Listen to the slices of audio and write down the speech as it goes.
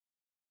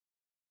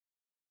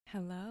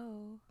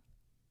Hello.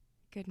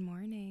 Good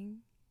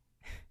morning.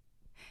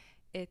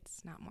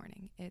 It's not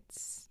morning.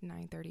 It's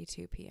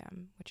 9:32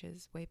 p.m., which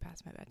is way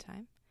past my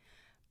bedtime.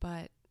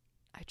 But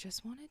I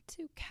just wanted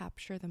to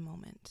capture the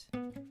moment.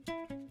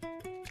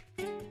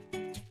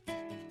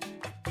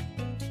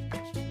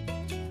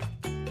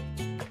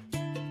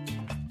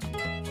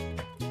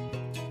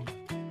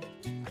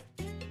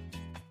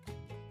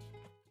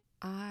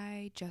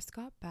 I just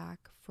got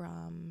back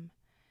from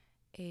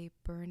a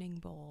burning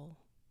bowl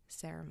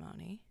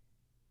ceremony,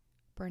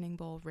 burning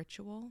bowl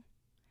ritual,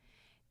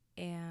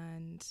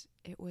 and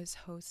it was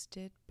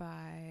hosted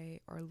by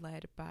or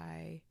led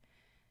by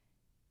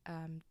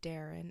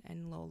Darren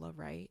and Lola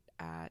Wright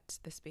at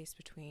the Space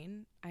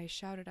Between. I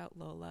shouted out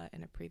Lola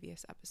in a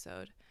previous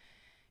episode.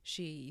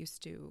 She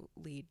used to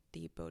lead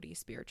the Bodhi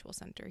Spiritual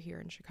Center here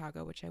in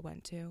Chicago, which I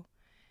went to.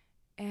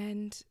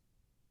 And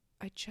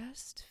I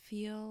just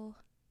feel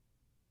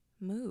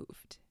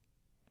moved.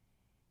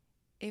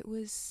 It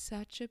was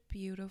such a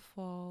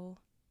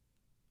beautiful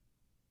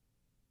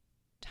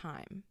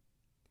time.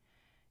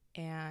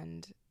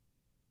 And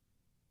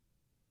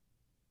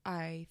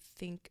I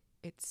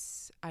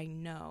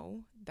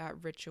know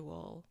that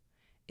ritual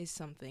is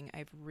something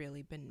I've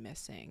really been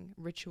missing.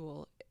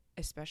 Ritual,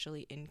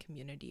 especially in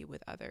community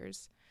with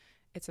others.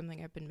 It's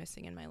something I've been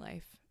missing in my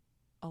life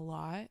a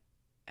lot.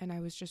 And I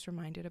was just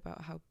reminded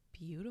about how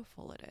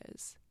beautiful it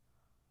is.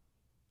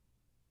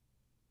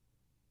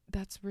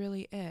 That's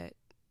really it.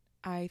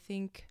 I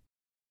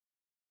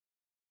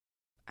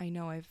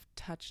know I've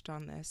touched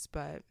on this, but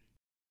I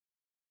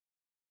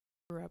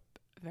grew up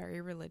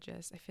very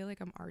religious. I feel like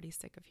I'm already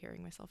sick of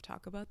hearing myself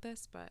talk about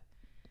this, but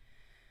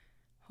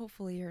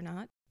hopefully you're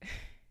not.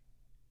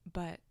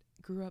 But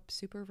grew up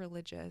super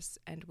religious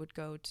and would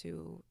go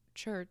to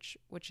church,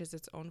 which is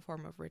its own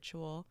form of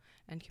ritual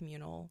and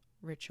communal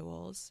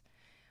rituals.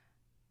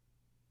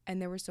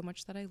 And there was so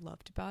much that I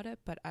loved about it,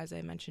 but as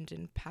I mentioned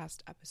in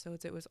past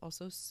episodes, it was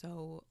also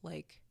so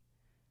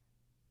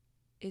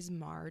is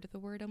marred the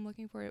word I'm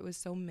looking for? It was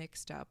so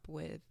mixed up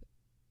with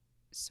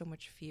so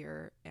much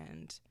fear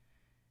and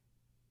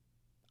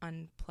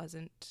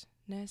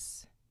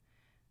unpleasantness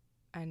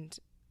and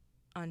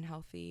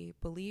unhealthy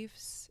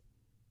beliefs.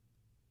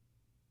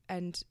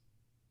 And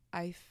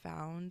I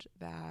found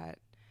that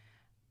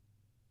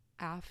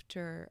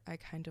after I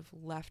kind of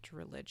left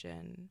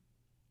religion,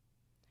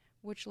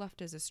 which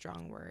left is a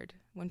strong word.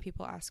 When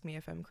people ask me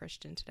if I'm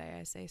Christian today,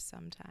 I say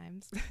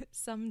sometimes,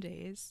 some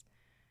days.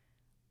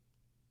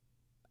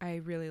 I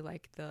really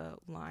like the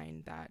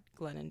line that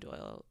Glennon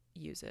Doyle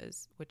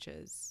uses, which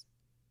is,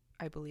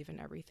 I believe in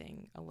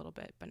everything a little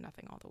bit, but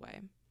nothing all the way.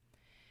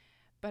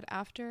 But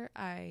after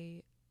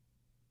I,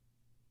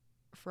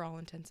 for all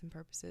intents and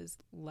purposes,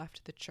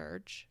 left the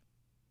church,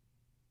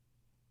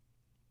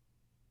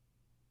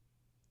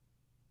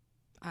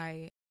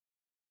 I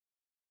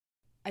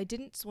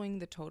didn't swing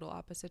the total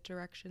opposite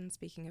direction,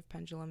 speaking of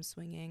pendulum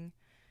swinging,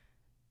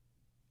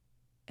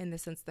 in the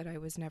sense that I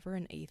was never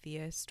an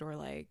atheist or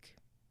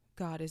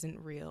God isn't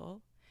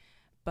real.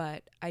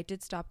 But I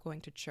did stop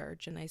going to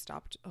church and I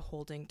stopped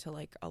holding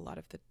to a lot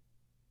of the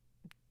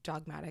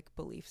dogmatic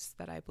beliefs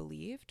that I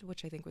believed,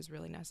 which I think was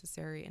really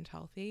necessary and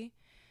healthy.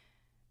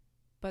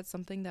 But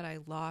something that I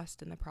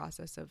lost in the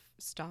process of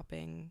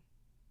stopping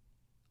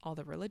all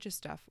the religious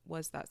stuff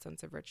was that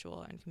sense of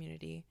ritual and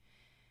community.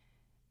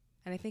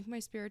 And I think my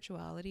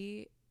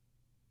spirituality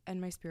and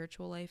my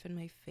spiritual life and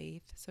my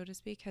faith, so to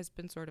speak, has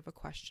been sort of a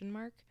question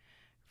mark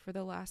for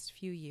the last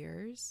few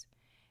years.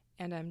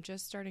 And I'm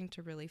just starting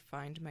to really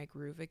find my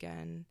groove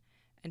again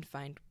and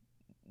find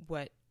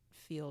what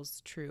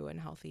feels true and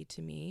healthy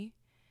to me.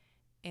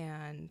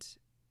 And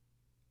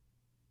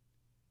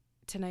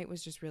tonight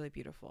was just really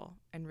beautiful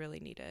and really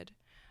needed.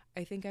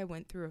 I think I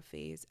went through a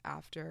phase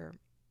after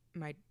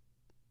my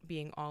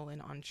being all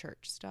in on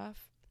church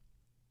stuff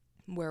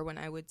where when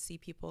I would see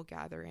people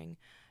gathering,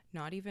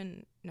 not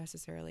even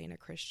necessarily in a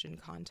Christian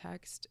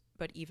context,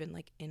 but even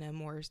in a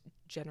more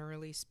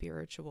generally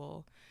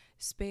spiritual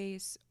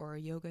space or a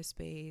yoga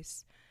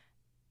space,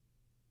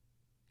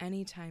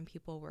 anytime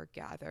people were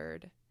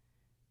gathered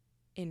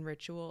in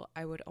ritual,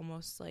 I would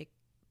almost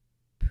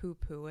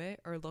poo-poo it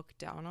or look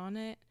down on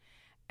it.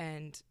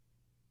 And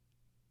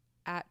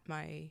at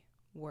my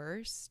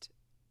worst,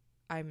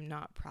 I'm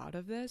not proud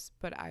of this,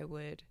 but I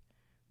would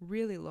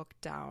really look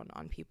down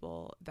on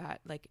people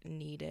that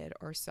needed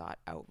or sought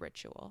out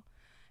ritual.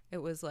 It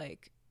was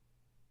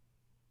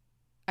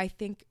I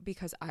think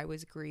because I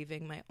was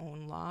grieving my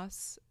own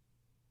loss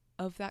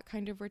of that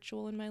kind of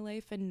ritual in my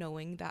life and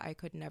knowing that I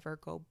could never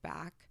go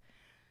back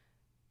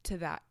to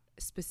that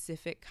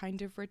specific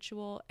kind of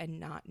ritual and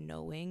not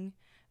knowing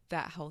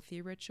that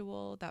healthy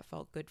ritual that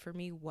felt good for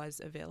me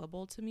was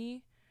available to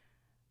me.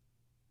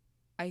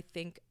 I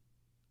think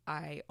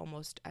I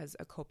almost as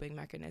a coping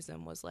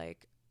mechanism was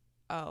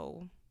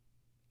oh,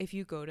 if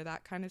you go to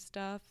that kind of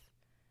stuff,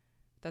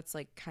 that's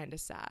kind of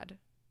sad.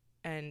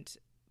 And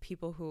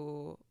people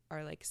who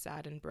are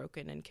sad and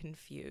broken and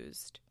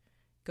confused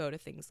go to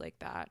things like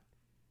that.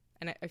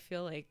 And I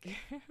feel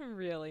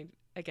really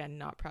again,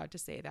 not proud to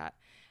say that.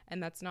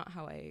 And that's not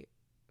how I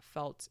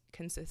felt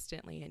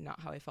consistently and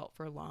not how I felt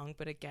for long.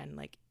 But again,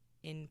 like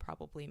in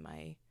probably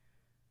my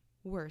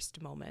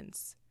worst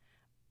moments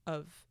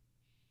of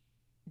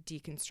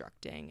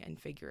deconstructing and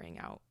figuring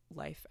out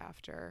life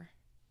after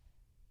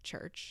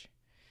church,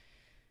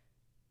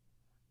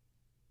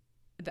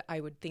 that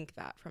I would think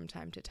that from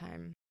time to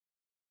time.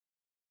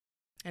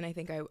 And I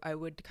think I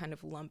would kind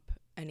of lump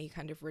any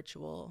kind of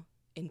ritual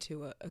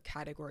into a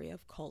category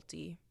of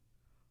culty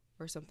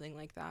or something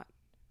like that.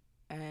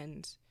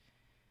 And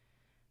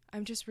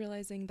I'm just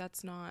realizing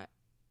that's not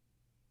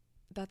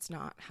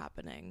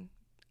happening.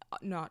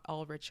 Not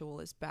all ritual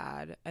is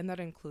bad, and that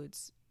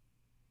includes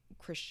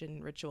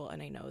Christian ritual,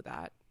 and I know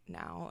that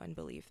now and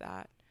believe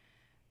that.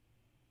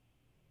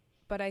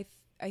 But I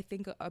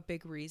think a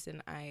big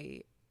reason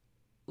I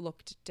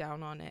looked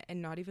down on it,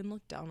 and not even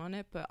looked down on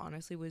it, but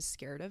honestly was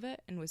scared of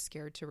it and was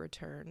scared to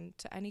return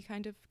to any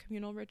kind of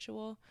communal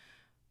ritual,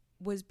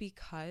 was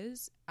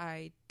because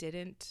I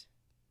didn't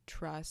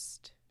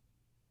trust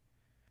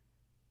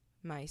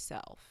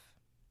myself.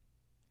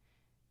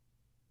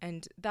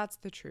 And that's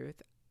the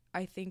truth.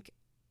 I think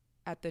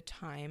at the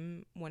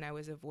time when I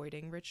was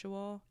avoiding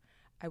ritual,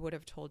 I would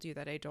have told you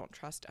that I don't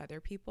trust other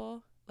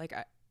people. Like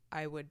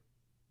I would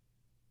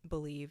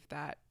believe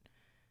that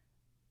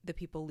the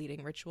people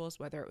leading rituals,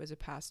 whether it was a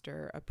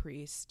pastor, a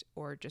priest,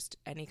 or just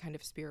any kind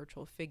of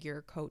spiritual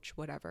figure, coach,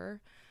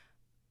 whatever,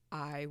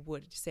 I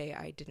would say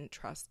I didn't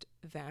trust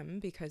them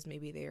because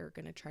maybe they are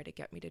going to try to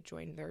get me to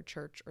join their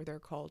church or their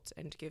cult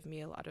and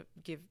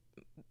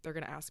they're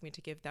going to ask me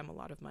to give them a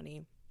lot of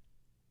money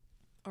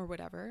or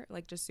whatever,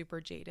 like just super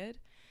jaded.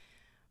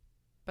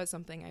 But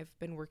something I've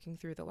been working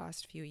through the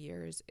last few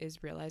years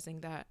is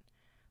realizing that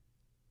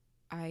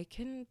I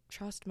can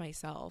trust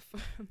myself.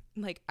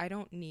 Like I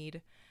don't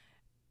need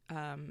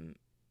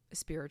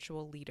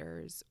spiritual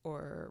leaders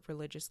or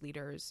religious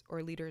leaders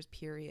or leaders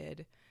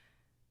period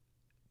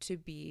to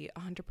be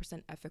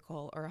 100%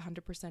 ethical or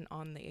 100%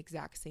 on the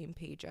exact same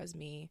page as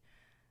me,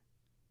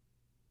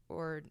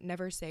 or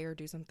never say or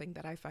do something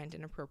that I find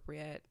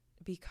inappropriate,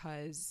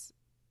 because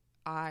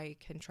I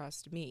can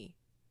trust me.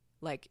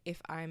 Like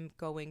if I'm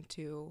going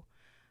to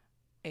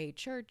a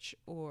church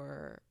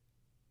or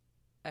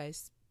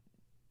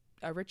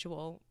a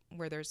ritual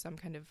where there's some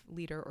kind of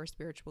leader or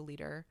spiritual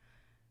leader,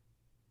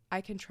 I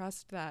can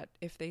trust that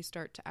if they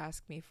start to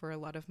ask me for a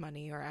lot of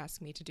money or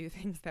ask me to do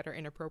things that are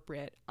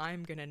inappropriate,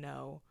 I'm going to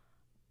know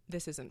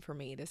this isn't for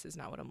me. This is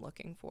not what I'm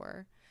looking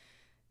for.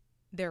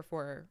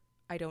 Therefore,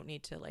 I don't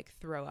need to like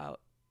throw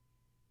out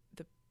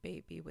the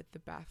baby with the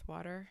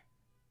bathwater.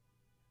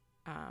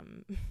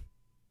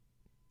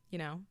 You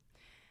know,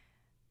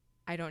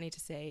 I don't need to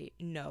say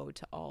no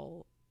to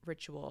all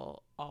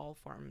ritual, all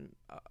form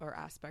or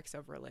aspects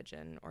of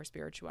religion or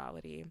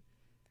spirituality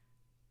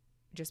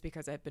just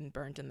because I've been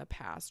burned in the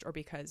past, or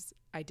because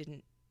I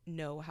didn't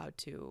know how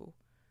to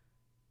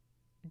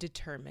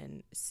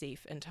determine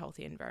safe and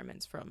healthy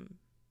environments from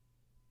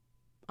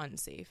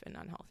unsafe and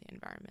unhealthy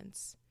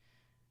environments.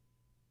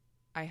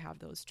 I have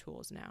those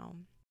tools now.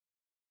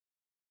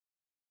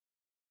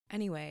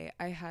 Anyway,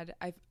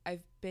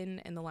 I've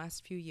been in the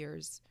last few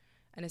years,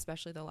 and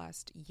especially the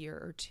last year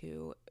or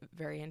two,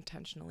 very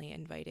intentionally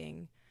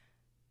inviting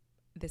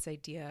this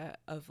idea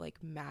of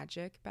like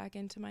magic back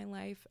into my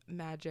life.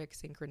 Magic,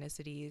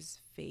 synchronicities,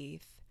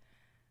 faith,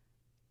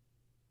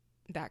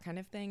 that kind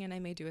of thing. And I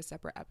may do a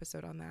separate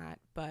episode on that,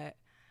 but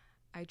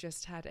I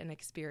just had an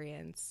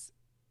experience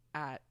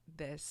at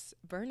this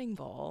burning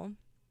bowl.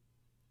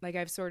 Like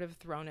I've sort of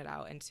thrown it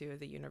out into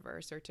the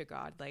universe or to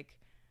God, like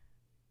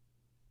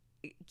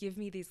give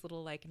me these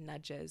little like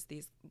nudges,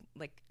 these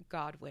like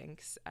God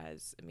winks,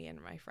 as me and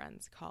my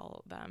friends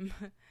call them.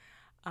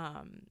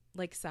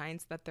 Like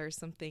signs that there's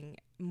something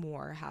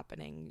more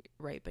happening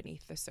right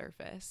beneath the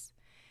surface.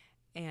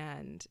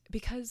 And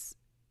because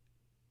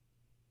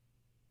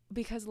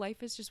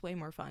life is just way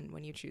more fun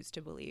when you choose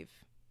to believe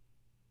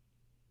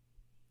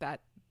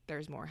that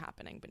there's more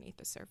happening beneath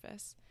the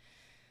surface.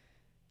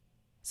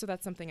 So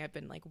that's something I've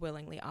been like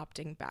willingly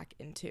opting back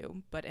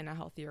into, but in a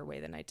healthier way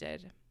than I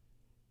did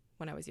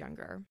when I was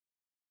younger.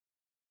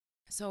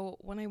 So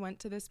when I went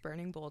to this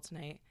burning bowl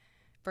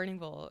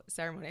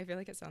ceremony, I feel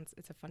like it's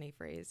a funny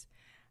phrase.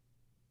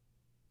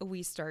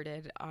 We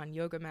started on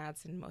yoga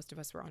mats and most of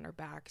us were on our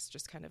backs,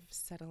 just kind of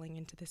settling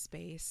into the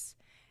space.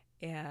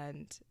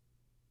 And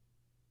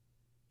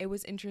it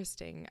was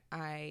interesting.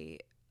 I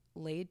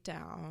laid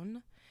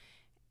down,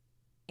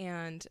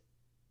 and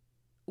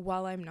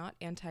while I'm not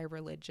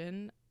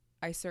anti-religion,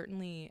 I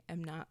certainly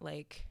am not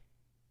like,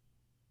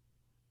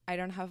 I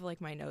don't have like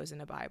my nose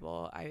in a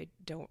Bible. I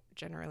don't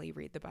generally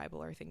read the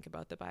Bible or think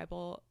about the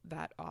Bible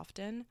that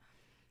often,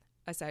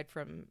 aside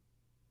from,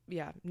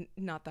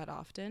 not that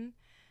often.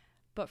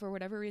 But for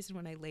whatever reason,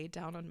 when I laid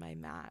down on my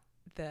mat,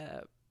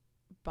 the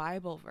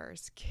Bible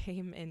verse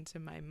came into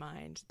my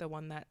mind, the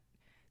one that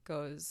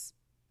goes,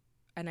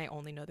 and I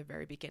only know the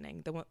very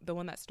beginning, the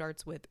one that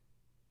starts with,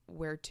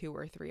 where two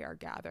or three are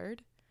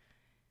gathered,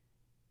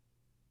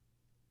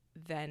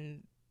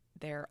 then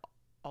there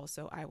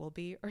also I will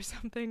be or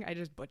something. I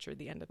just butchered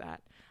the end of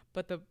that.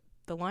 But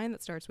the line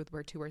that starts with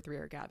where two or three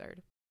are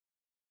gathered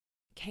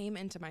came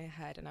into my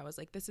head, and I was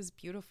like, this is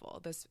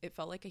beautiful. It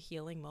felt like a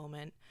healing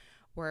moment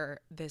where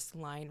this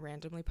line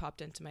randomly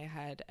popped into my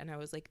head, and I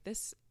was like, it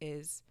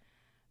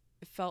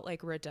felt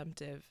like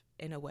redemptive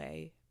in a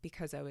way,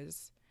 because I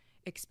was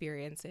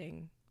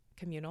experiencing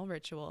communal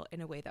ritual in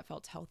a way that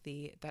felt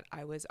healthy, that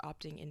I was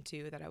opting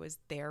into, that I was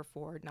there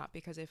for, not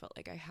because I felt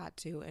like I had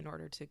to in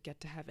order to get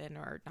to heaven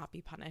or not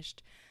be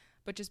punished,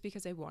 but just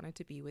because I wanted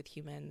to be with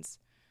humans,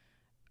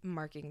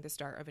 marking the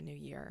start of a new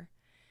year.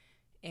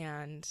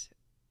 And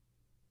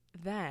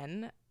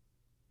then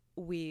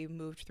we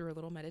moved through a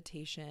little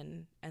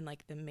meditation, and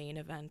like the main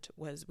event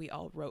was we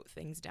all wrote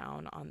things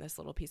down on this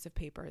little piece of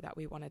paper that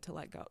we wanted to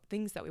let go,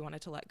 things that we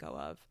wanted to let go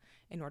of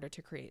in order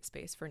to create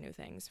space for new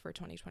things for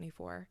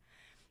 2024.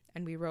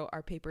 And we wrote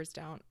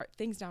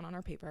things down on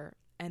our paper,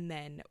 and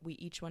then we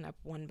each went up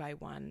one by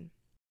one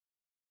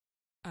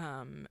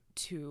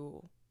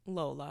to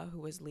Lola,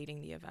 who was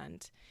leading the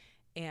event,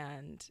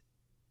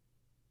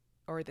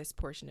 or this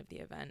portion of the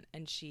event,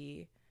 and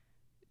she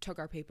took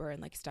our paper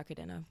and like stuck it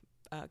in a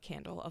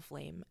candle, a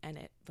flame, and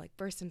it like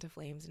burst into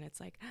flames, and it's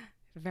like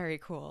very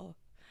cool,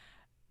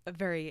 a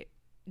very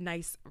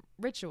nice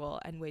ritual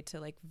and way to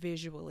like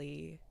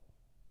visually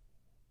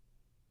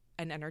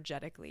and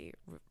energetically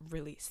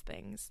release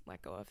things,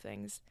 let go of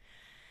things.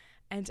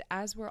 And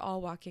as we're all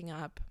walking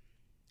up,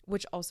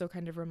 which also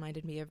kind of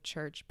reminded me of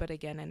church, but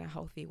again in a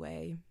healthy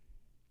way,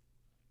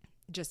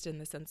 just in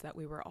the sense that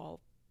we were all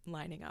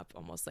lining up,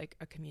 almost like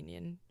a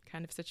communion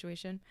kind of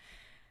situation.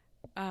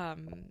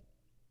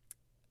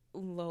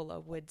 Lola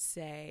would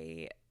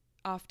say,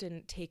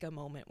 often take a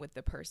moment with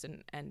the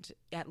person and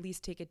at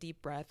least take a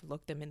deep breath,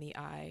 look them in the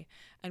eye,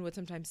 and would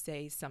sometimes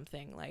say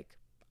something like,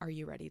 are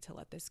you ready to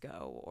let this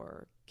go?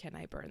 Or can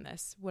I burn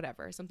this?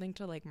 Whatever, something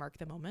to like mark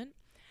the moment.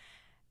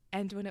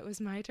 And when it was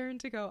my turn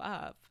to go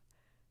up,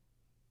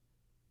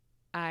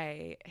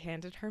 I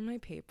handed her my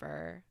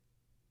paper,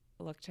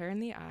 looked her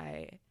in the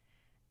eye,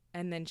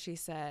 and then she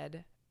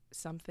said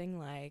something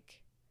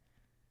like,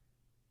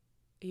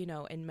 you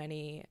know, in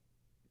many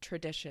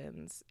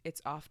traditions,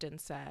 it's often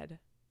said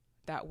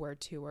that where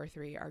two or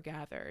three are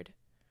gathered.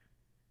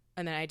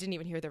 And then I didn't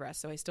even hear the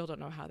rest, so I still don't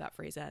know how that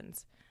phrase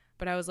ends.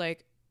 But I was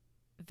like,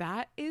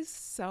 that is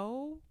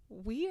so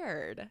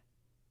weird.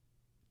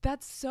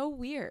 That's so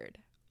weird.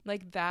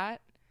 Like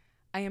that,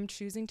 I am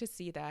choosing to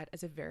see that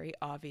as a very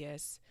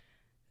obvious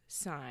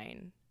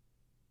sign,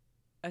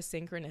 a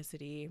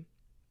synchronicity,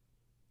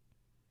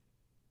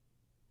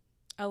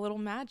 a little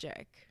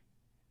magic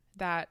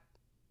that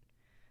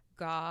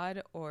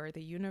God or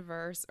the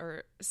universe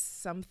or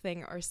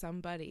something or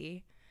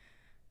somebody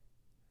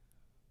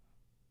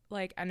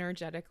like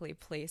energetically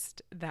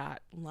placed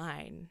that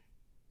line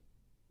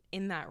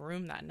in that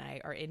room that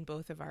night, or in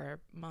both of our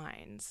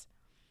minds.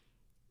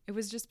 It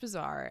was just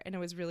bizarre, and it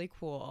was really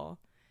cool.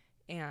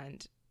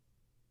 And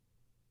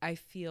I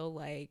feel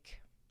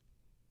like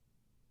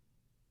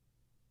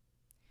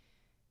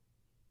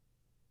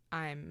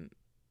I'm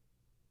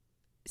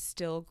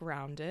still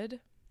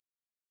grounded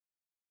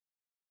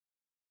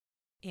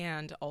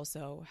and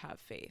also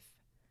have faith.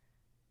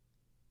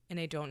 And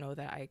I don't know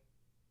that I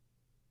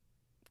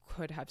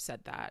could have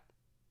said that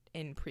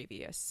in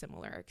previous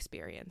similar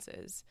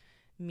experiences,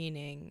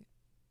 meaning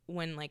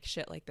when like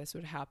shit like this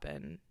would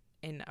happen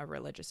in a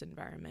religious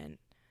environment,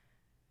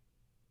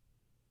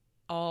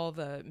 all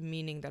the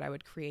meaning that I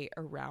would create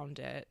around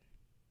it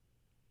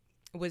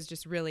was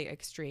just really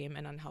extreme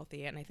and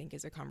unhealthy, and I think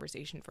is a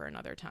conversation for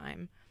another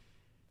time.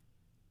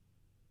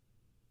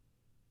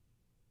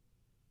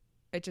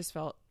 It just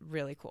felt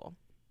really cool.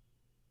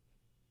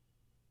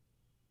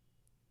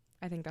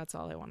 I think that's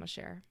all I want to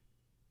share.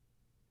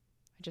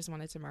 I just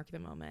wanted to mark the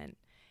moment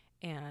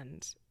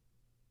and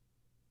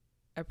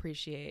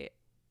appreciate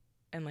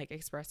and like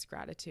express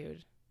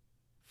gratitude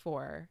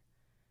for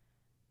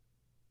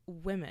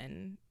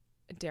women,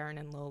 Darren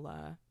and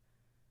Lola,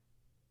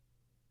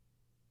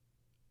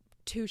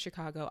 two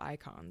Chicago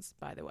icons,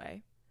 by the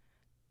way,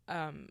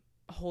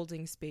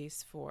 holding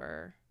space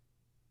for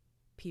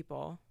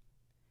people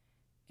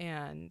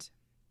and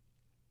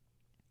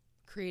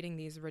creating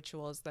these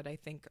rituals that I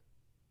think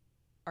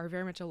are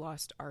very much a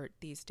lost art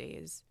these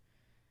days.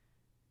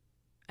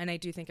 And I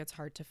do think it's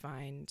hard to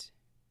find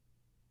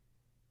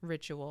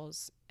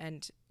rituals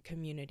and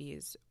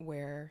communities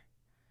where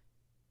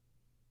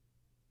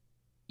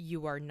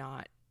you are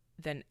not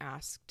then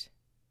asked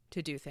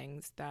to do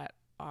things that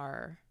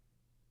are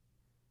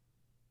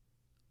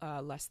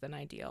less than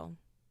ideal,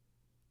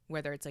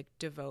 whether it's like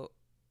devote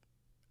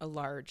a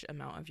large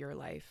amount of your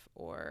life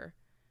or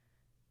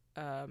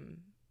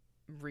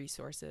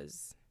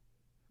resources,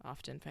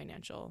 often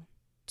financial,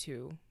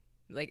 to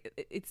like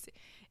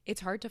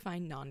it's hard to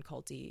find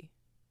non-culty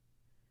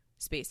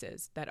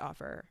spaces that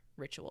offer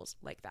rituals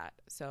like that.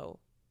 So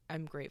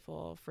I'm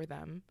grateful for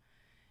them,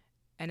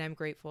 and I'm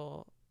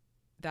grateful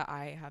that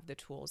I have the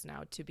tools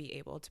now to be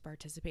able to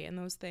participate in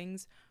those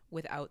things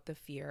without the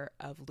fear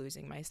of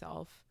losing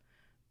myself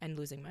and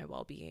losing my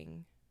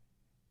well-being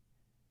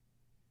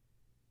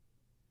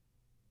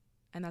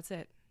And that's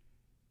it.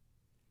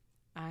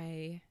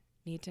 I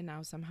need to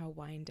now somehow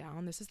wind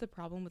down. This is the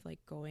problem with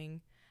like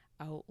going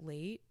out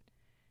late,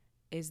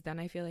 is then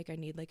I feel like I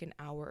need like an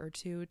hour or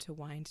two to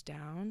wind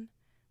down,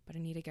 but I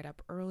need to get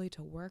up early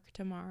to work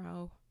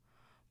tomorrow.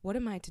 What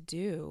am I to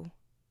do?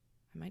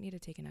 I might need to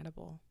take an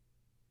edible.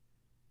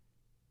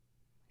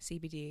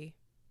 CBD,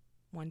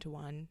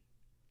 1-to-1.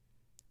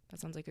 That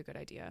sounds like a good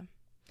idea.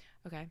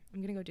 Okay,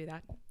 I'm going to go do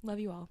that. Love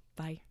you all.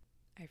 Bye.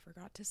 I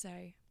forgot to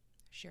say,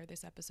 share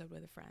this episode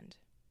with a friend.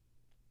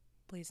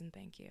 Please and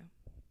thank you.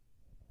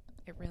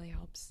 It really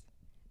helps.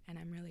 And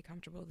I'm really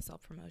comfortable with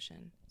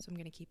self-promotion, so I'm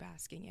going to keep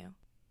asking you.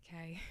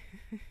 Okay.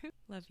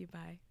 Love you.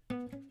 Bye.